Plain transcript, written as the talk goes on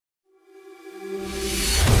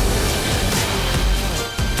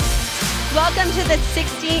Welcome to the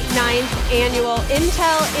 69th Annual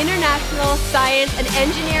Intel International Science and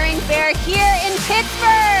Engineering Fair here in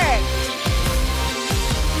Pittsburgh.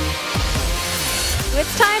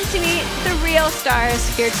 It's time to meet the real stars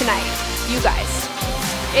here tonight, you guys.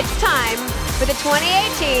 It's time for the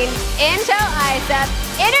 2018 Intel ISEF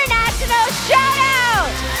International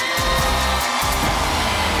Shoutout!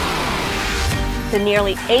 The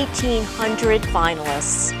nearly 1,800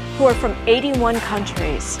 finalists, who are from 81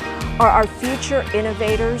 countries, are our future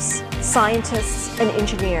innovators, scientists, and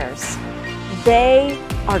engineers. They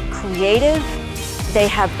are creative, they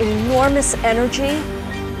have enormous energy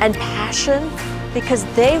and passion because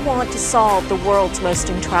they want to solve the world's most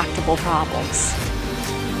intractable problems.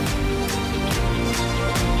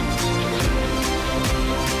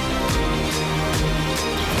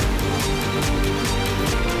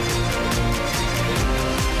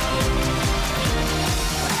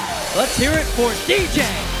 Let's hear it for DJ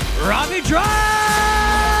Robbie Drive!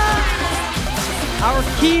 Our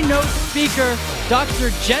keynote speaker,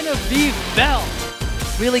 Dr. Genevieve Bell.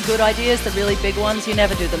 Really good ideas, the really big ones, you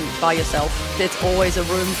never do them by yourself. It's always a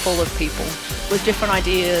room full of people with different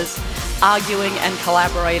ideas, arguing and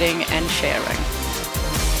collaborating and sharing.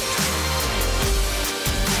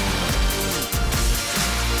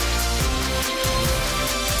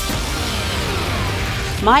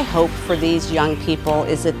 My hope for these young people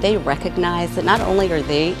is that they recognize that not only are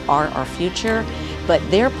they our future, but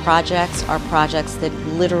their projects are projects that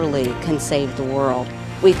literally can save the world.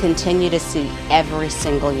 We continue to see every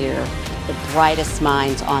single year the brightest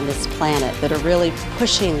minds on this planet that are really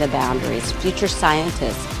pushing the boundaries. Future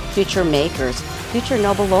scientists, future makers, future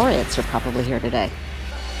Nobel laureates are probably here today.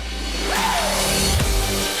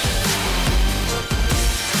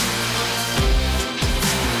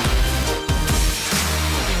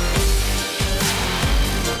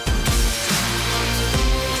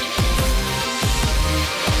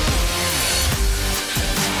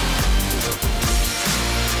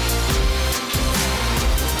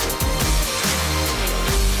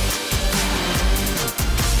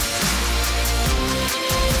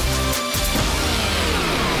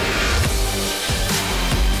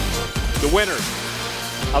 The winners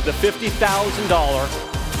of the $50,000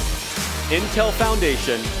 Intel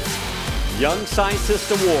Foundation Young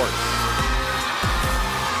Scientist Award.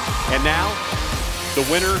 And now, the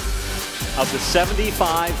winner of the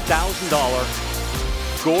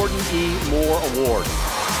 $75,000 Gordon E. Moore Award.